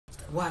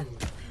1.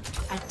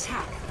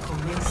 Attack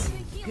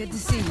commencing. Good to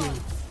see you.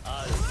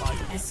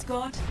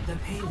 Escort the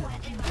payload.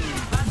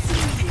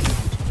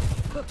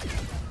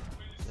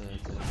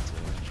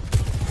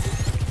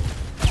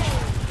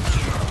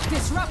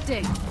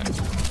 Disrupting.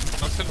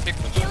 Let's go pick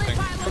them, I think.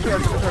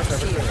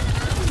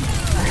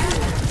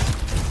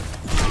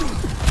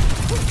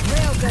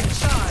 Railgun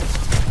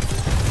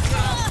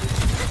charged.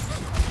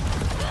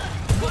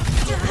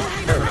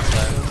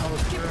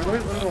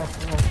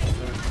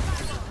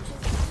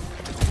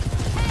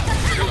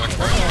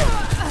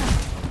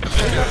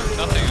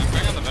 Nothing, I'm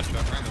bringing the metro,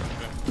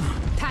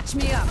 Patch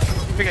me up.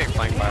 We're getting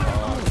flanked by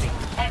Hog.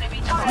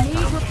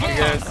 Need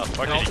repair. How the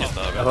fuck did you get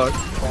that?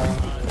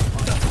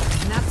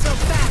 Not so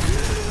fast.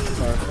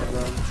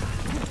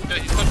 Yeah,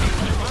 he's touching.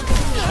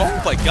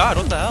 Oh my god,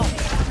 what the hell?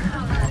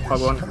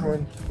 Hog one.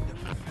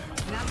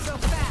 Not so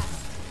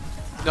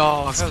fast.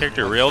 No, is this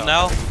character real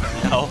now?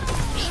 No.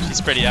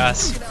 He's pretty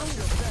ass.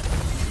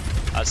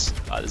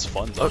 That is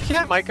fun though. Okay,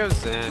 that mic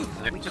goes in.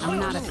 I'm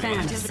not a fan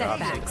of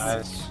setbacks.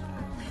 Nice.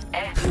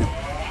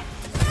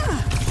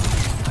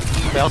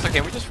 Okay, also,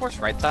 can we just force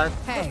right side?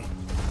 Hey,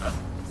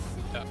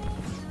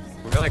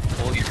 We're like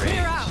fully clear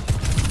range. out.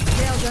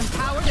 Railgun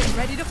powered and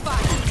ready to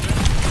fight.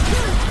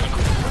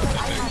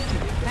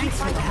 Thanks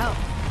for the help.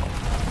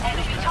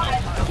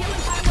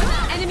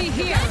 Enemy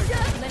here.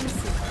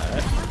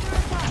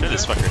 Sure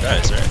this fucker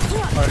dies, right?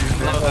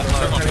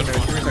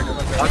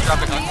 I'm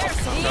dropping on.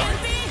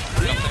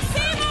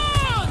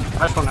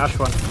 Ash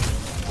one.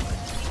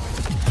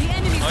 The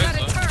enemy's got a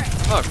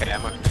turret. Okay,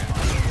 I'm okay.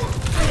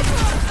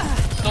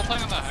 Still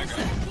playing on that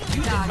hanger.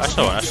 Ash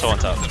still on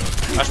top.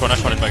 Ash one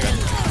in my gun.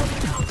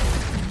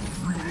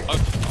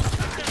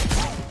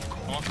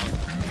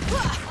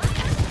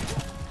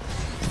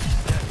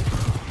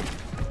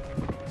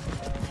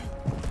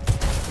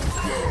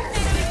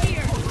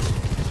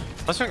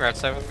 Let's swing right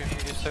side with me if you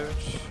use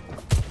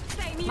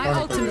Sage. My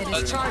ultimate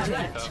is charging.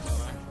 Face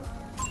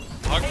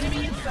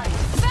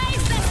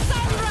the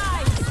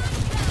sunrise!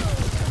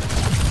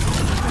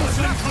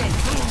 Disrupted.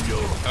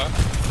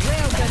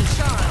 Railgun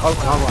charge. Hog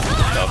one.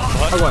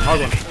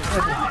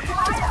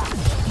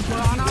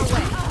 We're on our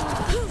way.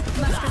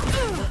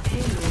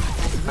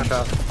 Ash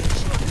out.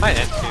 My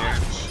end here.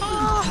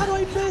 Oh, how do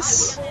I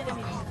miss?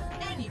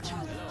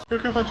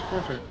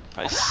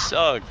 I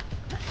suck.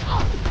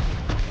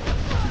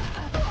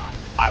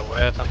 I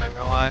would, I'm not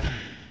gonna lie.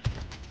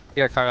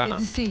 Yeah, Good Carvana.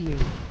 to see you.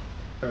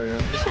 Oh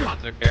yeah. Just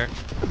Monzo here.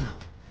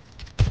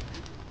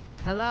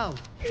 Hello.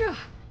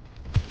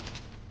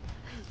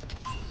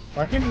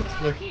 I can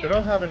look. They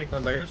don't have any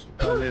context.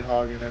 They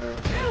hog in there.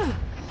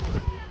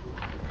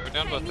 We're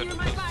down both the Not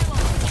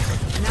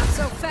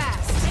so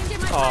fast.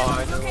 Oh,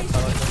 I know.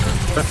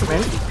 That's the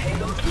main.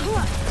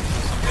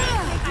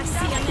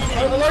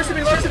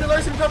 Larceny,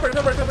 top it.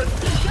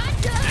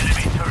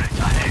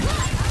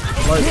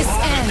 This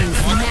ends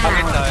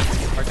Target now. side.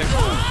 Arctic.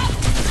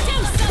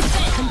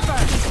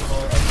 Confirmed.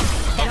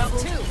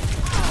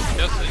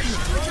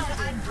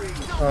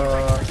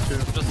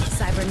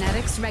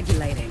 Cybernetics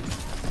regulating.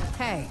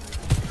 Hey,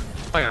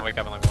 I'm gonna wake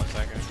up in like 1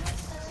 second.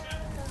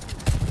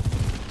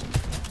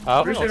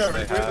 Oh, We what should else do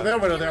they have? they're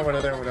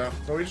window.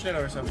 But we just need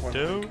over some point.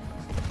 Dude.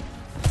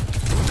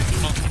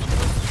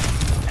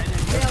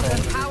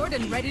 railgun powered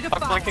and ready to Fuck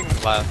fight. flanking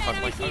left. Fuck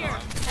flanking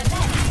left.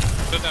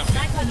 Sit down.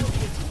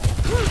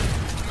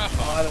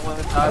 I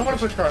don't want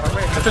to push car.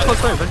 Just close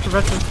play. Venture.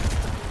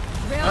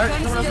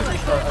 Railgun Someone else still push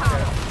at car. full Okay.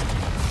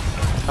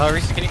 power.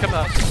 Reese, can you come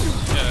up?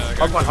 Yeah,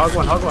 Hog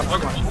one.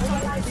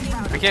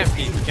 We can't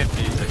feed. I can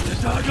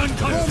still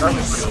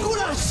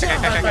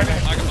carry.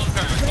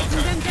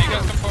 You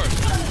guys come forward.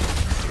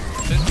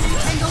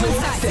 Tango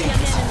inside.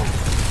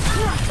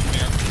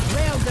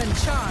 Railgun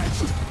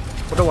charged.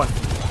 What the one?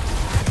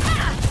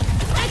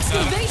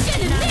 Excavation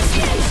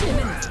initiation!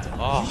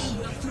 Oh.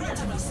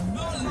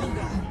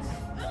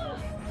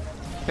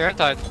 Here, I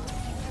died.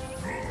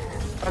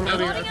 I'm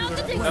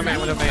ready. No man,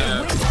 with a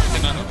man.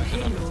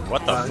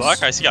 What the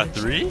fuck? I see got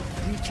 3?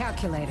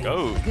 Recalculating.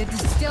 Go. Good.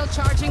 Still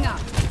charging up.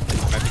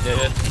 Maybe did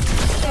it.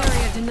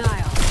 Area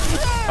denial.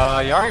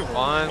 Yari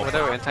won.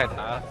 Widow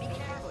anti-death.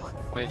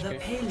 The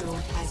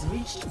payload has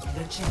reached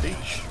the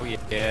challenge. Oh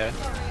yeah.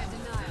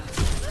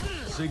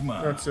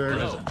 That's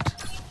it.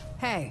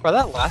 Hey, Bro,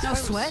 that last No fight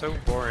was sweat. so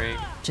boring.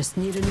 just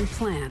need a new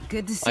plan.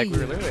 Good to see Like, we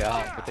were you. literally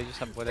out, but they just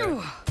have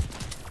Widow.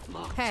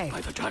 Hey,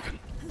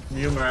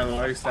 You man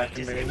like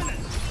stacking main.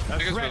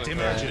 Threat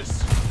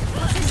emerges.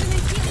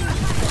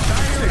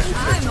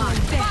 I'm on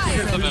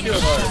fire.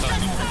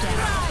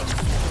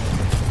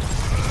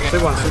 Two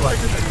one.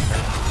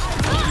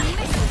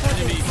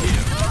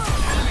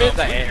 Get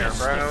the air,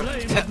 bro.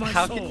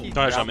 How can he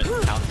Don't jump in.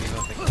 count me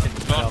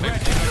with Don't pick.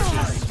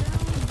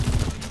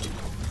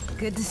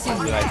 Good to see you.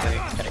 I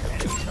think.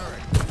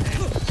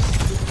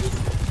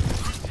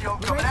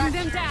 Breaking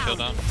them Chill down.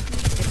 down.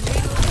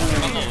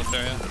 I'm almost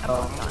there, yeah.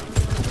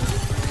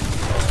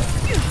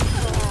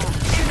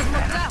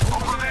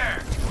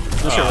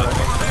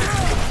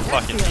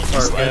 Fucking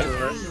DP slap.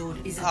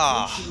 Payload is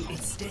Ah. approaching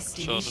its Chill, just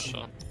destination.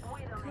 chill.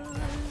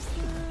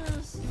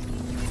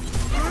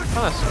 I'm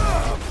gonna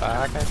swap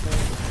back, I think.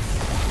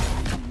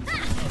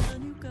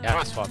 Yeah, I'm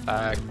gonna swap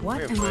back. What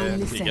We're am I good.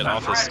 missing? You get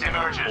off this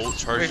ult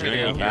charge We're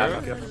doing good.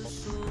 a hero.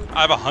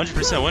 I have a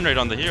 100% win rate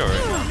on the hero.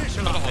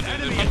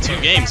 In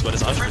 2 games, but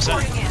it's 100%.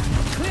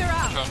 Clear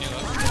out.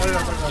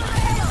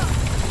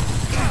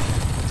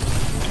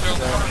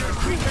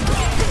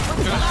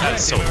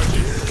 That's so.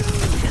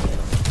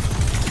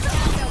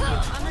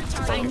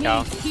 Holy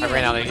cow. I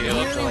ran out of heal.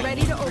 Nearly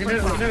ready to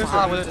overclock.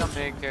 Ah, what did I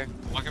make here?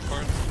 Looking for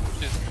it.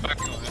 She's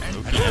backing away.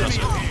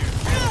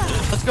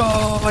 Let's go!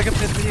 I can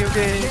play the video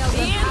game.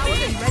 Railgun powered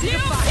and ready to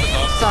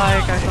fight.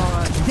 Psych, I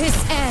thought. This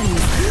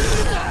ends.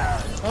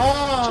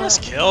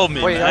 Just kill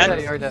me, Wait, man.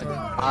 you're dead.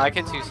 I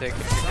can 2-6.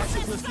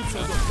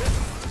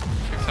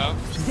 Kicks out.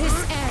 This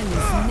ends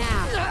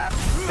now.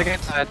 Stick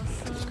inside.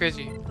 It's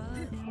crazy.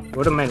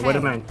 What a man, what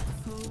a man.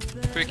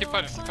 Wait, keep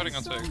fighting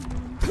on Sig.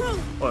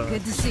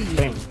 Good to see you.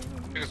 Dang,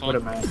 Biggest what a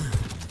one. man.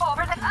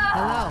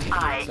 Hello.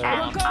 So,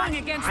 We're going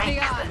against the odds.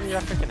 yeah, I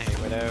freaking hate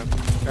Widow.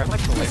 They're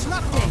like the latest.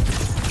 Disrupting.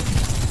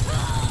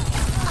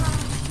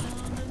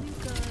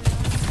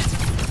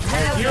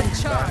 Railgun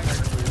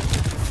charged.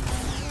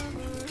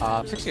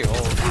 60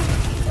 old.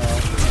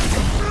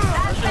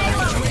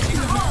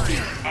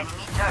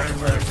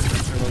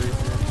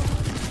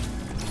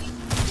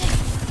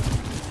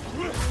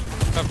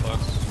 That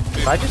blocks.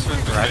 If I just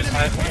went right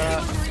side for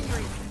that.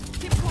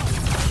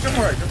 Go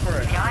for it, go for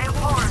it.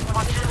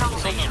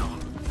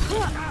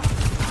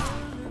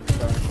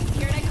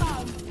 Here they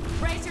come.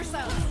 Brace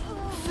yourselves.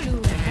 Flew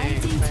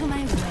right into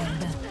my web.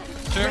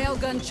 Sure.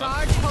 Railgun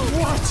charge. Hold.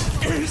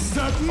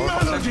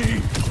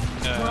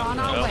 Yeah, We're on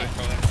our way.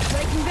 probably.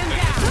 Breaking them down.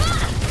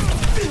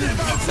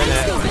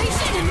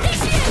 Station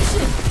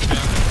initiation.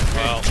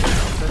 Well,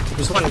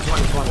 There's one. Oh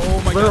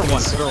my god.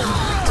 One.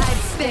 I'd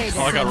stay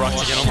Oh, I got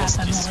rocked again almost.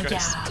 Jesus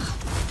Christ.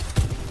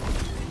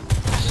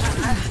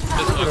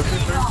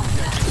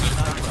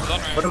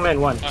 What a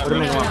man, one. What a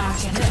man, one.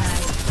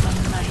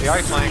 We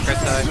are flying crit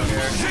side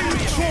here.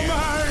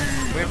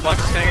 Wait, block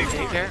is gonna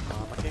get here.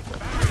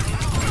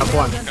 Up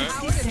one. okay.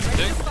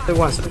 Stay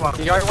one, stay one.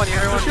 You are one, you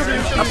are one.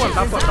 Top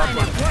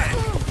one.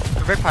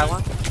 Big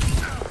pylon.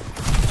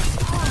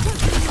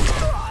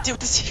 Dude,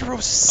 this hero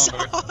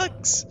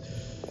sucks.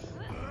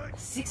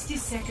 60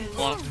 seconds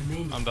One.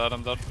 remaining. I'm dead,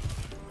 I'm dead.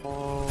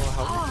 Oh,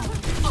 how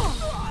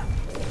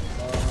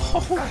Oh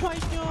my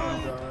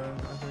god.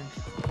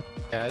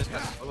 yeah, I just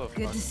got solo flex.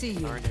 Good to see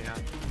you. Already, yeah.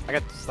 I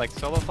got like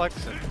solo flex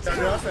and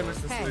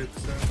Hey,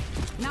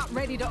 not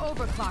ready to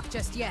overclock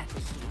just yet.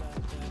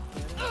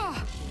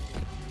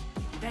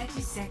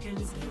 30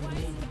 seconds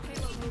remaining.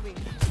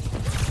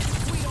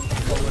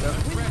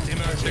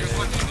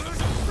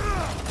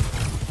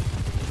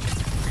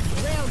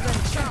 Railgun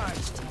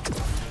charged.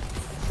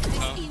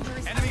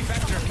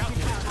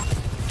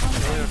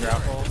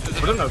 grapple.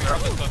 What a no crap.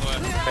 By the way.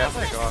 Okay, I'm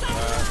gonna go off that.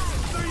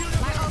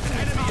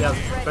 Yeah,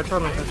 retro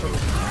me.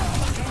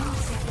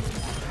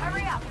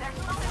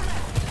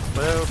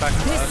 Blue, back to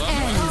This left.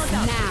 ends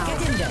now.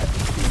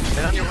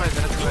 Get on your way,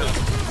 get on your way.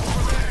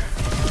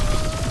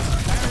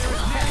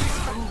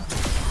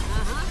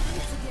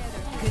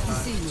 Good to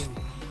see you.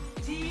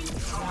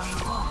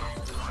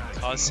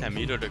 Cause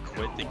Samito to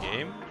quit the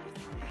game?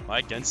 Am I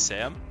against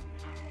Sam?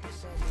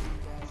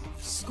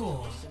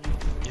 Score.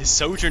 Is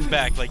Sojourn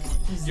back? Like,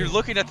 you're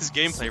looking at this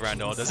gameplay right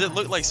now. Does it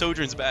look like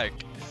Sojourn's back?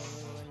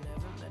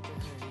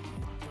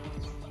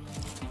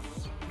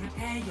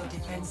 Prepare your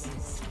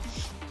defenses.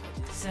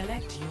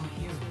 Select your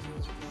hero.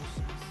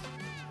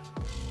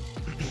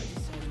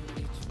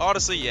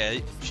 Honestly, yeah,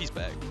 she's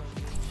back.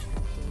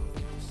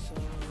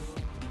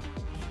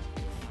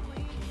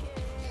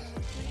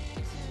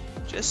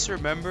 Just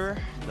remember,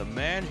 the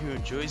man who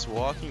enjoys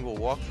walking will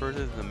walk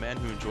further than the man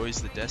who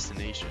enjoys the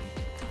destination.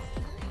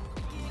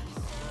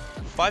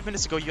 5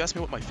 minutes ago, you asked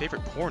me what my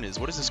favorite porn is.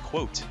 What is this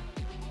quote?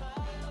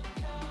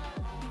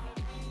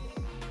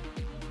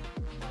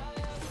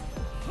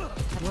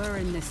 We're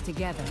in this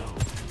together.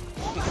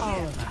 All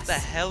of What us. the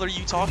hell are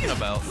you talking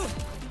about? It's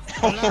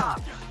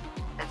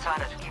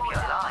harder to keep you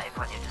alive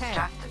when you're Hey.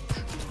 distracted.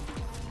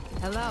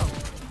 Hello.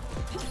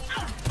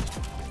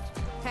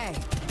 Hey.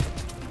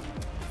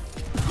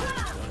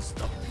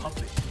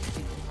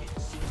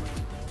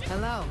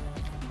 Hello.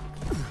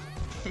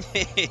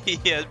 He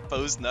had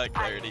post nut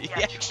clarity. He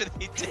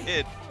actually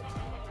did.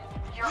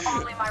 You're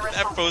only my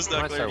That post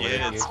nut Might start clarity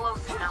waiting hits.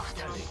 close enough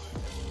to me.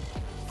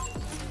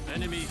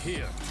 Enemy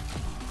here.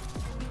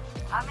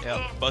 I'm in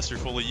Yeah, Buster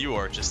Fully, you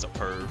are just a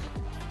perv.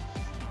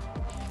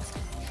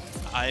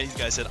 I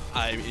said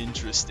I'm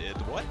interested.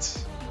 What?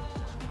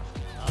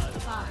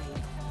 5,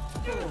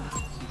 4,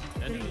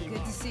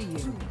 Good to see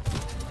you.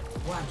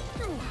 1.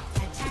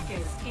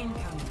 Attackers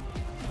incoming.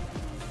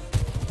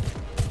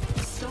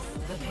 Stop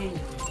the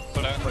payload.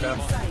 Put out.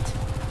 Sight.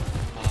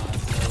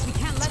 We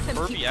can't let them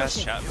Pervy keep ass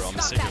pushing. chat, bro. I'm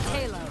Stop sick of that it.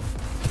 payload.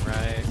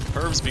 Right.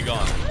 Pervs be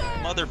gone.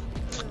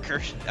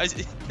 Motherfucker.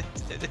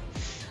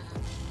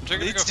 Did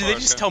they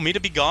just tell me to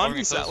be gone?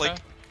 Is that like...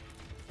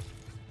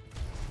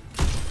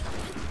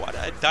 Why did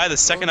I die the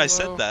second I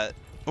said that?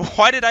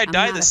 Why did I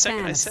die not the a second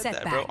fan I of said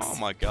that, bro? setbacks. Oh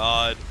my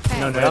god. Hey,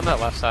 No, Right on that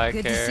left side,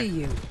 good to care. see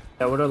you.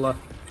 Yeah, what are left?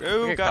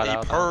 Bro Get got caught a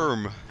out.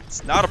 perm.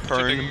 It's not a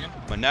perm.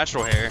 My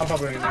natural hair. I'm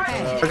probably gonna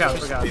Hey. forgot.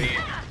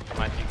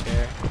 Might be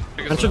care.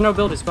 Venture no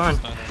build, he's fine.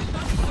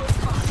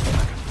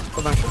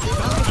 Go Venture.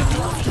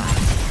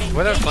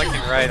 Wither's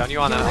flanking right. On you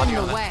on that. You're On in you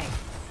on the that. way.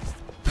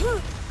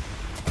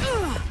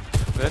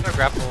 Wither no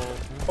grapple.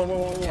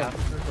 Whoa. Yeah.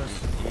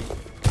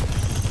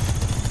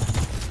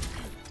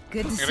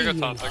 Good to I'm see gonna you. go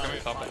top. They're gonna be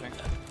top, I think.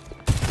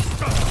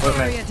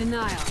 Area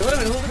denial.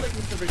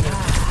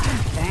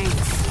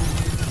 Thanks.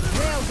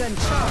 Railgun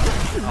charge.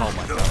 Oh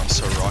my god, I'm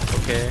so rocked.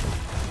 Okay.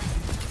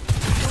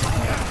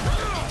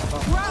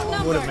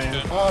 What a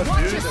man. Oh,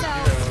 Watch dude.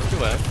 yourself. Two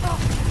left.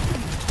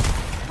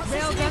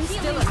 Railgun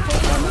still at full.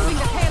 Removing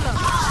the payload.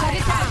 Shut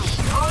it down.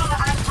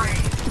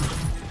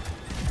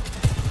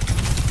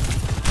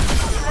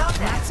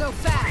 Not so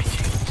fast.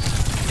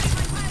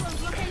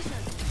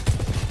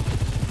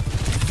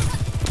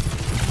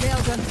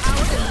 Railgun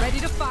powered and ready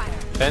to fire.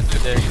 Fence are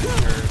there.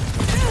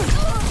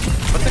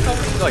 What's it called?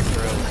 It's like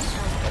drills.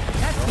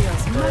 That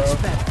feels much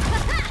better.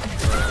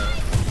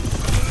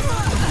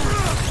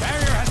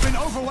 Barrier has been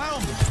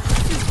overwhelmed.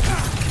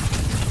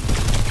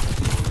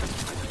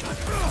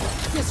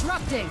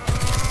 Disrupting.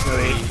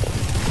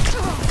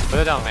 Put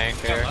it down, man.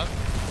 Care.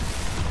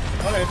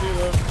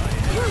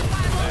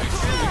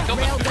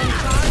 Railgun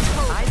charge.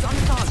 Eyes on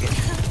target.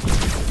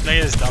 Look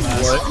at this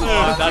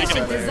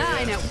dumbass.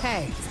 Design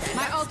okay.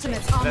 My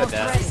ultimate's almost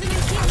dead. ready.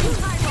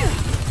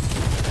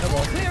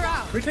 Clear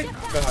out. Can we take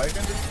the high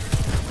again?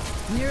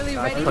 Nearly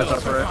ready to push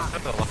up for it. rock.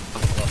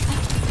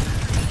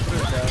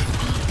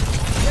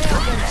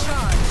 Railgun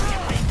charge.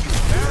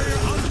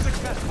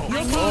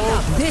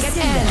 This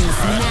ends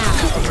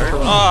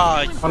now.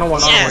 Ah,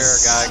 101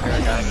 yes.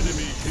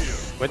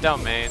 Guy. Went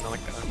down main on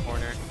like the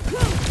corner.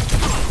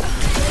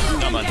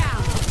 Come on.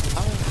 Down.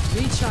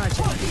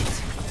 Recharging.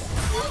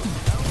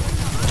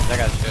 That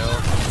got chill.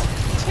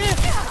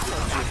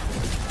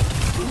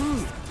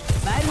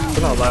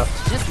 No left.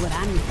 Just what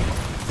I need.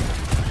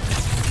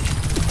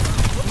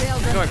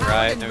 Railgun Going powered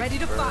right. and No, ready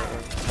to fire.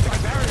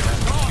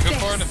 Good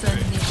for it.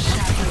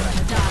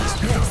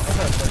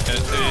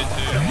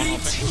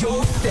 Meet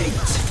your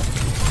fate.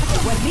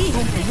 With me,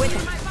 with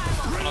him.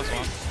 One else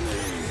one.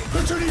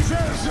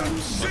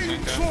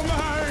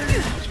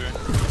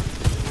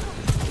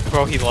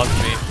 Bro, he loves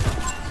me.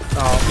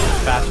 Oh,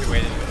 Faster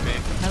waiting with me.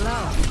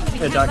 Hello. We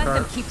Hey, can't Jack let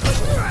them Hart. keep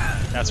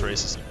pushing. That's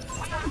racist.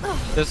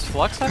 Does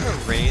Flux have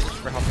a range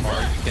for how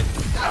far you can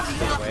pass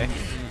it away?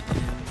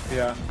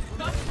 yeah.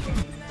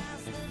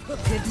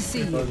 Good to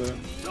see you.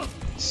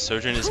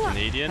 Sojourn is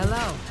Canadian.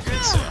 Hello.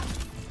 It's,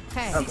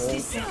 Hey. 60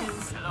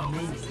 seconds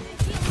remaining.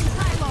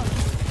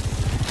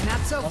 Not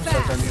so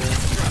fast.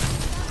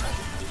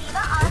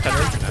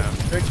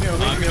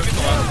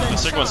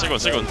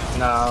 sick one.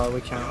 No,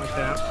 we can't.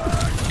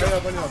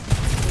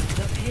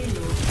 The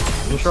payload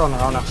Venture on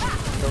Rana.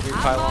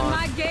 I'm on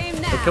my game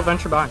now. Kill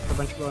Venture behind.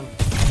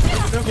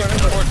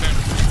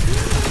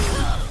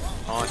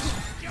 Launch.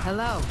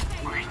 Hello.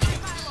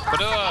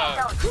 Put a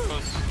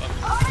close up.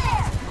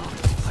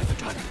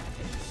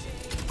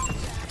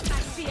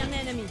 See an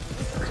enemy.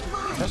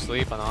 No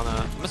sleep on Ana.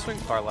 I'm gonna swing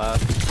far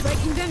left.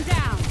 Breaking them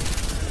down.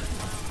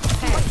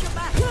 Hey.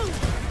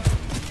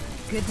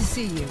 Good to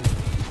see you.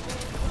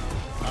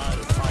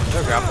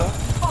 No grapple.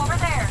 Over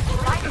there.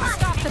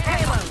 Stop the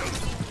payload.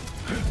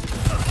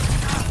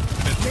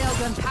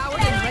 Railgun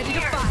powered and ready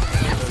to fire.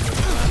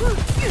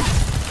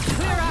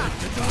 Clear out.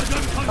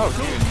 Oh,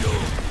 dude.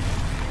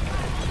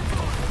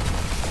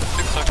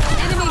 6 seconds.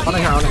 Enemy On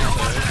here.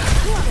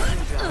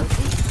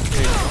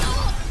 here.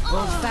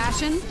 Old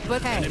fashioned,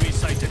 but hey. Enemy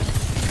sighted.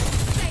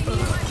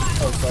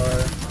 Oh,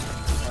 sorry.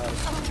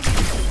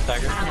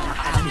 Dagger.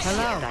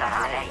 Hello.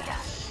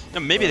 no,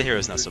 maybe the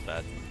hero's not so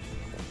bad.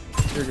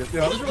 You're good.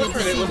 Yeah, I was just looking for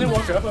Nate. When they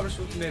walk up, I was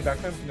just looking back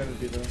time and then it'd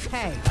be there.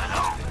 Hey.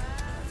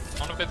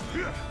 On a bit.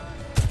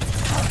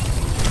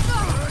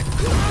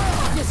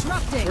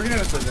 Disrupting. We're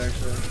gonna sit there,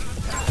 actually.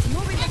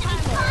 Moving the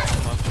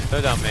payload.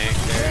 Throw down main.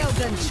 Care.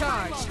 Railgun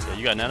charged. Yeah,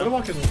 you got We're nano?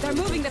 walking. They're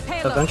moving the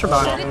payload. Venture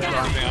Shut behind. it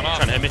down.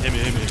 Trying to hit me.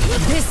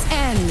 This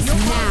ends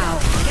now.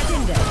 Get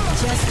in there.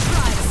 Just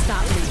try to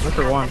stop me.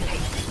 Venture one.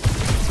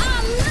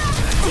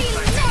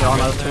 Yeah, on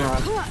us, turn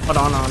around. Hold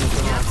on. Not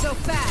so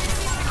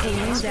fast.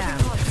 Aiming down.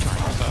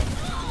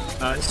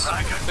 Nice.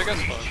 Big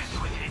as fuck.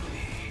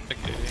 Big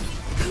baby.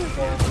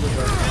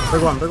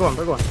 Big one.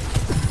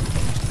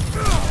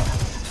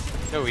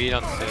 No weed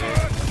on stage.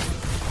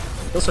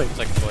 Feels like It's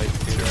like boy.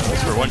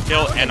 It's for 1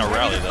 kill and a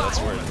rally though. That's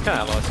weird.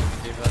 Kind of lost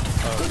sympathy, but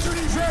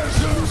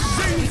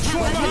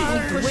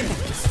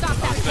Stop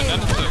that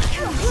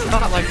payload.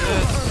 not like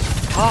this.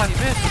 Oh, he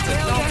missed.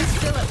 Railgun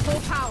still at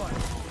full power.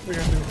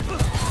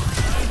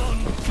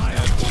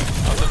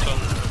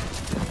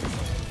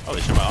 Oh,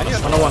 they should have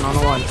honest. on a one.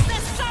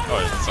 Oh,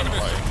 it's not a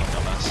fire.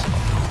 Dumbass.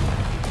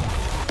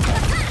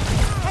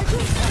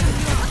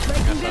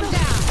 Breaking them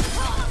down.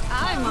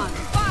 I'm on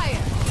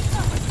fire.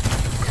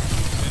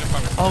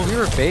 Oh, we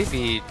were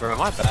babied, bro.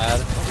 My bad.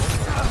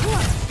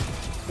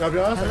 Yeah, I'll be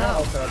honest, I got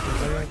outside.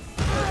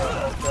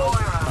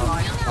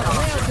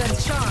 Railgun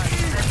charge.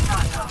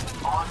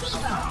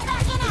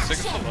 It's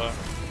 6 to low.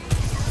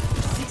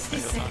 60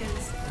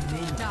 seconds.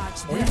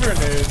 Dodge Waiting this. for a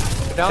nade.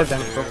 We're down 2.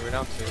 We're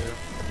down 2.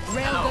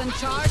 Railgun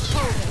charge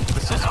holding.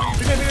 It's still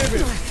swinging.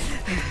 Big.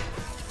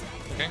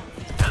 Okay.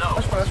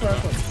 That's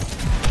fine.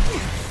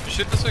 You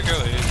shoot this way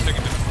early. He's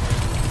taking different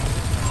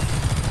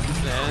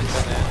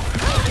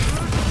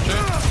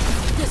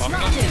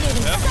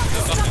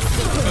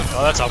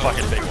Oh, that's a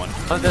fucking big one.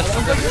 Mr.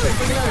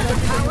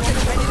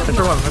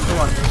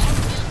 One.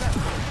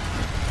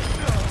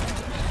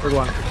 Big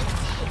one.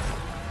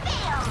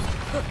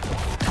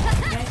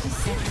 30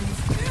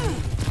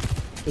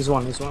 seconds. He's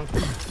one. Not so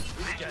fast.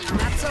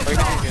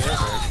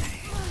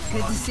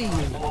 Good to see you.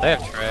 They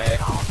have Trey.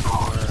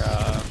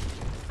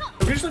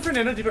 Are we just looking for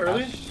Nano deep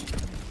early?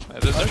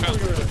 There's a trap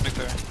right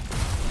there.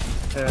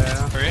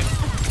 Yeah. Hurry.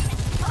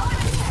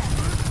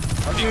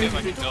 Can you get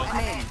like a kill?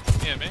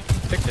 Yeah, me?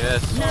 Take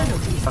this.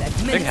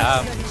 Big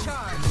half.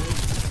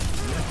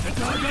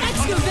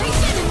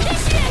 Excavation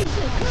initiated!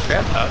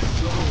 Grab half.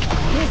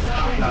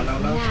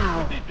 No.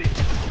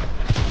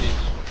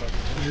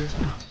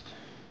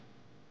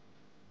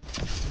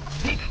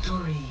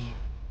 Victory.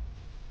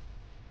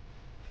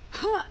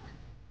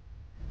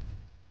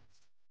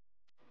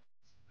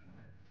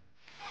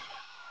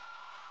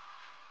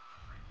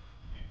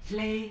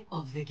 Play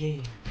of the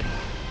game.